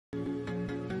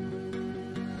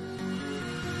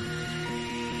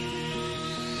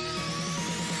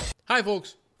Hi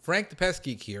folks, Frank the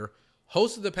Pestgeek here,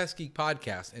 host of the Pestgeek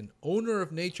podcast and owner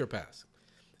of Nature Pest,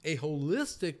 a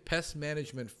holistic pest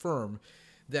management firm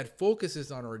that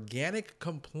focuses on organic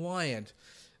compliant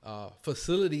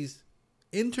facilities,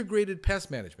 integrated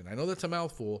pest management. I know that's a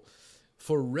mouthful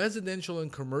for residential and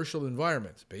commercial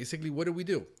environments. Basically, what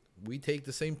do? We take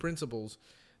the same principles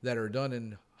that are done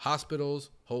in hospitals,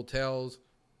 hotels,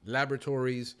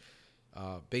 laboratories,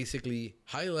 basically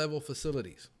high-level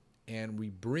facilities, and we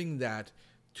bring that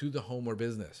to the home or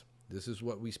business. This is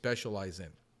what we specialize in.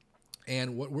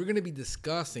 And what we're going to be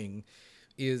discussing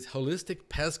is holistic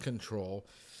pest control,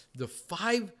 the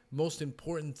 5 most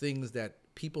important things that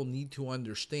people need to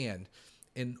understand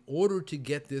in order to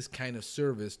get this kind of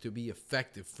service to be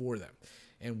effective for them.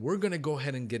 And we're going to go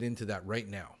ahead and get into that right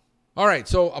now. All right,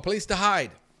 so a place to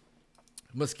hide.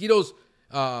 Mosquitoes,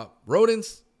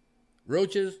 rodents,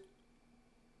 roaches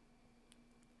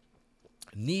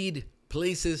need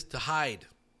places to hide.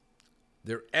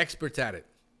 They're experts at it.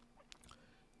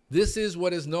 This is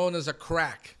what is known as a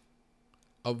crack.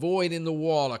 A void in the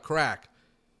wall, a crack.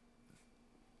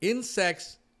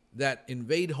 Insects that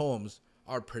invade homes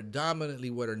are predominantly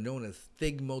what are known as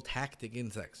thigmotactic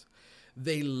insects.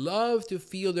 They love to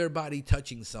feel their body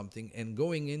touching something and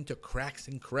going into cracks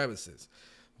and crevices.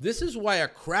 This is why a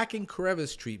crack and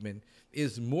crevice treatment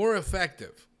is more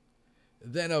effective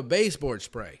than a baseboard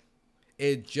spray.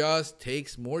 It just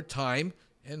takes more time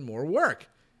and more work.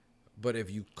 But if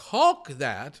you caulk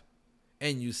that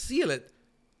and you seal it,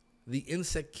 the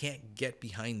insect can't get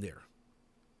behind there.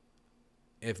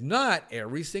 If not,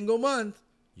 every single month,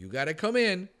 you got to come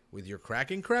in with your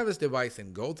crack and crevice device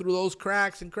and go through those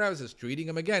cracks and crevices, treating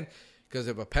them again. Because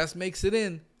if a pest makes it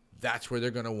in, that's where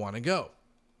they're going to want to go.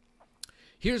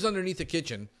 Here's underneath the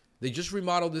kitchen. They just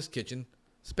remodeled this kitchen.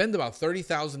 Spend about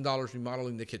 $30,000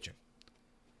 remodeling the kitchen.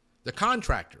 The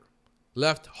contractor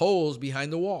left holes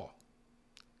behind the wall.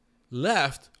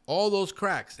 Left all those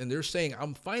cracks. And they're saying,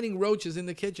 I'm finding roaches in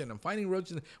the kitchen. I'm finding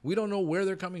roaches. We don't know where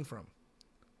they're coming from.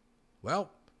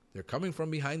 Well, they're coming from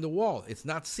behind the wall. It's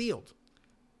not sealed.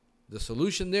 The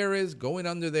solution there is going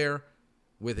under there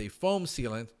with a foam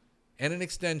sealant and an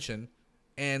extension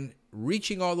and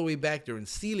reaching all the way back there and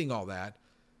sealing all that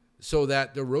so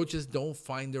that the roaches don't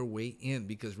find their way in.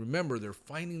 Because remember, they're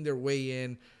finding their way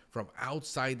in from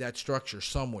outside that structure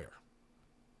somewhere.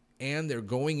 And they're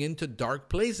going into dark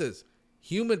places,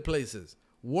 humid places,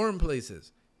 warm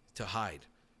places to hide.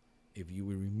 If you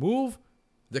remove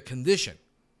the condition,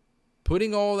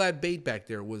 putting all that bait back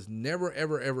there was never,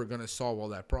 ever going to solve all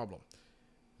that problem.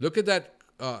 Look at that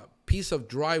piece of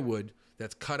dry wood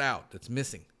that's cut out, that's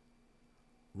missing.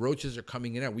 Roaches are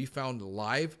coming in. We found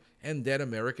live and dead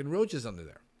American roaches under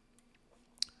there.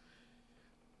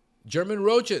 German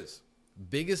roaches.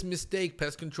 Biggest mistake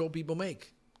pest control people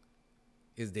make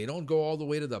is they don't go all the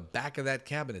way to the back of that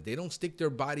cabinet. They don't stick their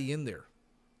body in there.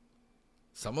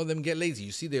 Some of them get lazy.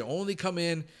 You see, they only come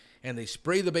in and they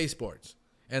spray the baseboards.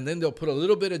 And then they'll put a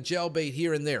little bit of gel bait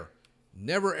here and there.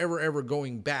 Never, ever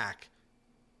going back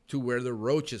to where the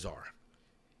roaches are.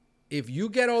 If you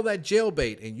get all that gel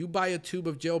bait and you buy a tube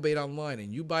of gel bait online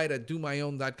and you buy it at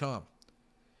domyown.com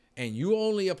and you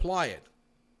only apply it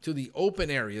to the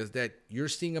open areas that you're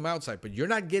seeing them outside, but you're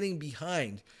not getting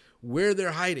behind where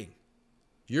they're hiding,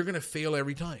 you're going to fail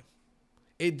every time.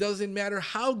 It doesn't matter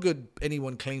how good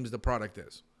anyone claims the product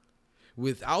is.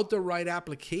 Without the right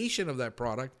application of that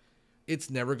product,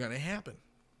 it's never going to happen.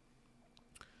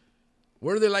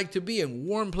 Where do they like to be? In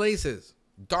warm places,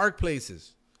 dark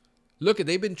places. Look,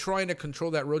 they've been trying to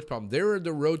control that roach problem. There are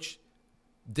the roach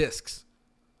discs,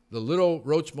 the little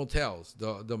roach motels,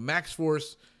 the Max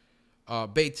Force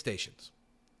bait stations,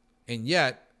 and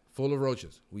yet full of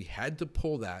roaches. We had to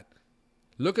pull that.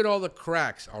 Look at all the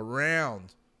cracks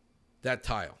around that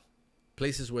tile,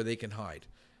 places where they can hide.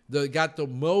 They got the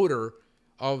motor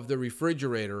of the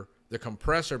refrigerator, the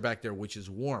compressor back there, which is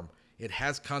warm. It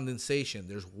has condensation.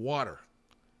 There's water.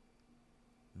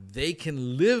 They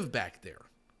can live back there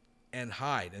and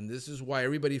hide, and this is why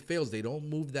everybody fails. They don't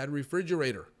move that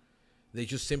refrigerator. They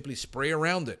just simply spray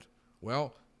around it.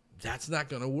 Well, that's not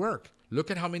going to work. Look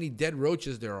at how many dead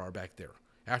roaches there are back there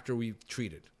after we've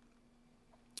treated.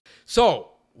 So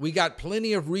we got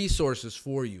plenty of resources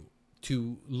for you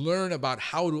to learn about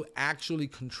how to actually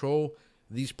control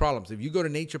these problems. If you go to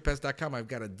naturepest.com, I've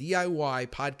got a DIY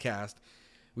podcast.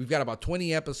 We've got about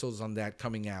 20 episodes on that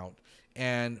coming out,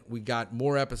 and we got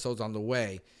more episodes on the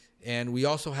way. And we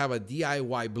also have a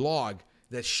DIY blog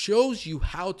that shows you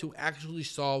how to actually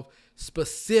solve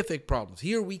specific problems.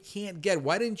 Here we can't get.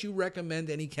 Why didn't you recommend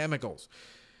any chemicals?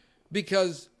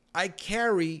 Because I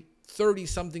carry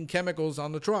 30-something chemicals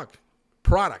on the truck,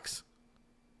 products,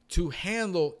 to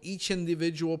handle each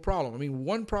individual problem. I mean,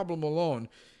 one problem alone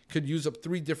could use up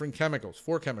 3 different chemicals,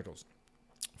 4 chemicals.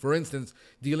 For instance,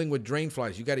 dealing with drain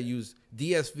flies, you got to use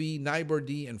DSV,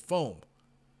 Nibor-D, and foam.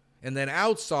 And then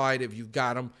outside, if you've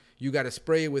got them, you got to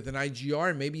spray it with an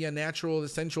IGR and maybe a natural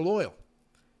essential oil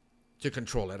to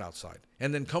control it outside.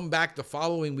 And then come back the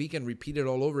following week and repeat it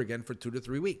all over again for 2 to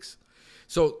 3 weeks.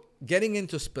 So getting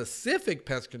into specific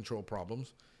pest control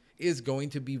problems is going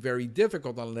to be very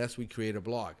difficult unless we create a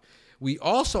blog. We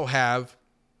also have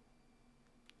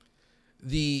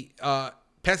the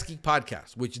Pestgeek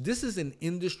podcast, which this is an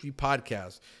industry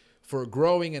podcast for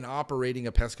growing and operating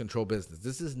a pest control business.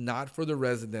 This is not for the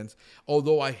residents,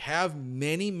 although I have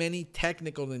many, many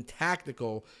technical and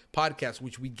tactical podcasts,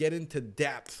 which we get into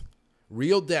depth,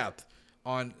 real depth,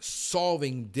 on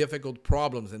solving difficult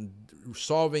problems and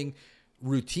solving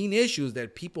routine issues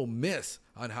that people miss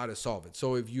on how to solve it.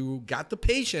 So if you got the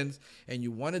patience and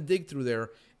you want to dig through there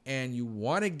and you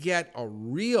want to get a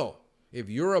real, if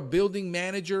you're a building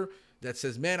manager that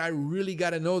says, man, I really got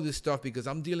to know this stuff because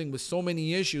I'm dealing with so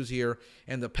many issues here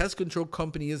and the pest control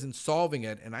company isn't solving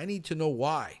it and I need to know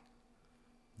why.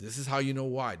 This is how you know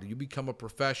why. You become a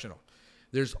professional.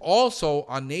 There's also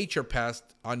on Nature Pest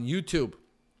on YouTube.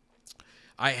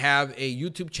 I have a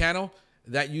YouTube channel.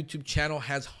 That YouTube channel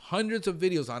has hundreds of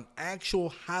videos on actual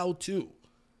how to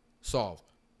solve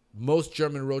most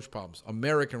German roach problems,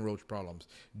 American roach problems,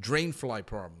 drain fly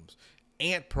problems,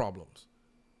 ant problems.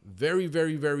 Very,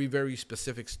 very, very, very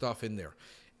specific stuff in there.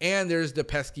 And there's the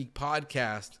Pestgeek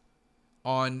podcast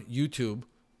on YouTube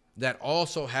that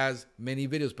also has many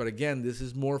videos. But again, this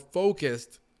is more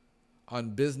focused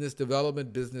on business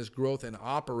development, business growth, and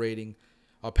operating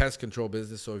a pest control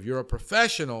business. So if you're a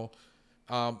professional,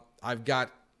 I've got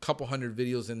a couple hundred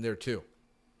videos in there too.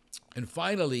 And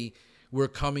finally, we're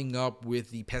coming up with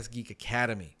the Pestgeek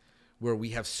Academy, where we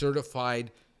have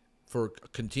certified for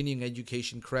continuing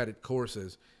education credit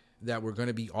courses that we're going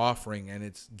to be offering, and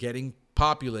it's getting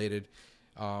populated.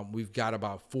 We've got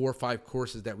about 4 or 5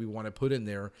 courses that we want to put in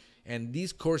there, and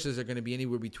these courses are going to be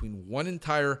anywhere between one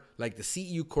entire, like the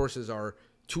CEU courses are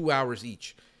 2 hours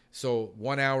each. So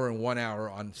 1 hour and 1 hour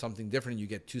on something different, you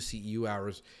get 2 CEU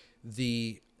hours.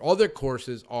 The other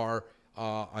courses are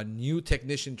a new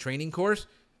technician training course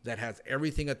that has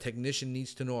everything a technician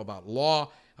needs to know about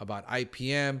law, about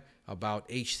IPM, about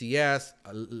HCS,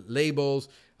 labels,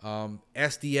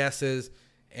 SDSs,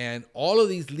 and all of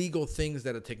these legal things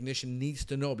that a technician needs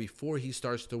to know before he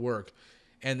starts to work.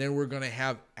 And then we're going to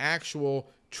have actual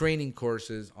training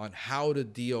courses on how to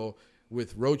deal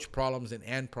with roach problems and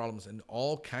ant problems and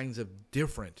all kinds of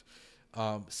different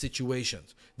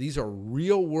situations. These are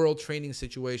real world training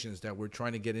situations that we're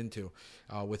trying to get into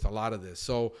with a lot of this.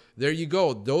 So there you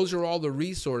go. Those are all the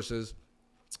resources.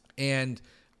 And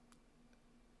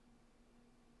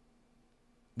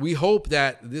we hope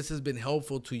that this has been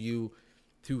helpful to you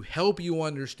to help you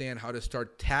understand how to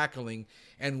start tackling,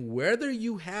 and whether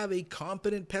you have a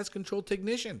competent pest control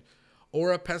technician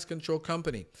or a pest control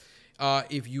company.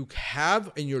 If you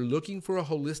have and you're looking for a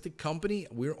holistic company,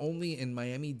 we're only in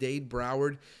Miami-Dade,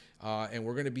 Broward, and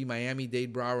we're going to be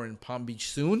Miami-Dade, Broward, and Palm Beach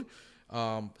soon.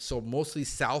 So mostly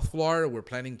South Florida. We're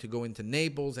planning to go into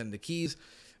Naples and the Keys,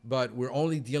 but we're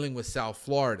only dealing with South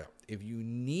Florida. If you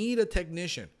need a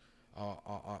technician,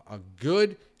 a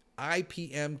good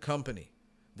IPM company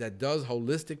that does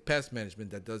holistic pest management,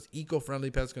 that does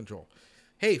eco-friendly pest control,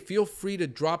 hey, feel free to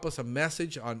drop us a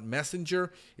message on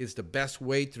Messenger. It's the best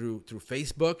way through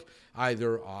Facebook,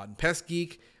 either on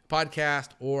Pestgeek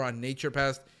podcast or on Nature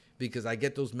Pest, because I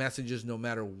get those messages no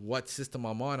matter what system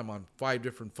I'm on. I'm on 5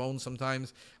 different phones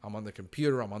sometimes. I'm on the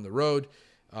computer. I'm on the road.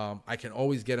 I can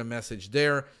always get a message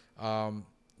there.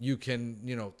 You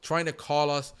can, trying to call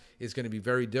us is going to be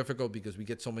very difficult because we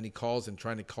get so many calls, and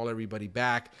trying to call everybody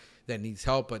back that needs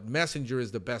help. But Messenger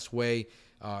is the best way.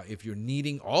 If you're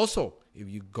needing, also, if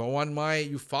you go on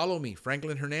you follow me,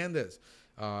 Franklin Hernandez,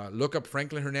 look up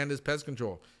Franklin Hernandez Pest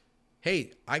Control.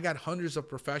 Hey, I got hundreds of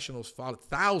professionals,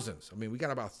 thousands. I mean, we got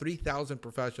about 3,000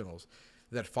 professionals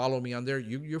that follow me on there.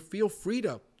 You feel free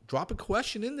to drop a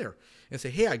question in there and say,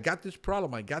 hey, I got this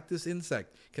problem. I got this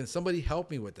insect. Can somebody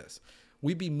help me with this?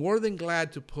 We'd be more than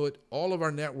glad to put all of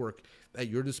our network at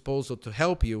your disposal to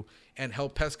help you and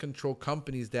help pest control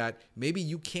companies that maybe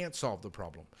you can't solve the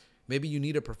problem. Maybe you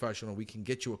need a professional. We can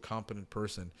get you a competent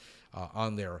person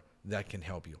on there that can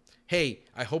help you. Hey,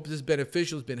 I hope this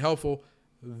beneficial has been helpful.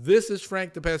 This is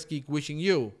Frank the Pest Geek wishing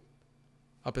you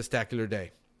a pestacular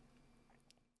day.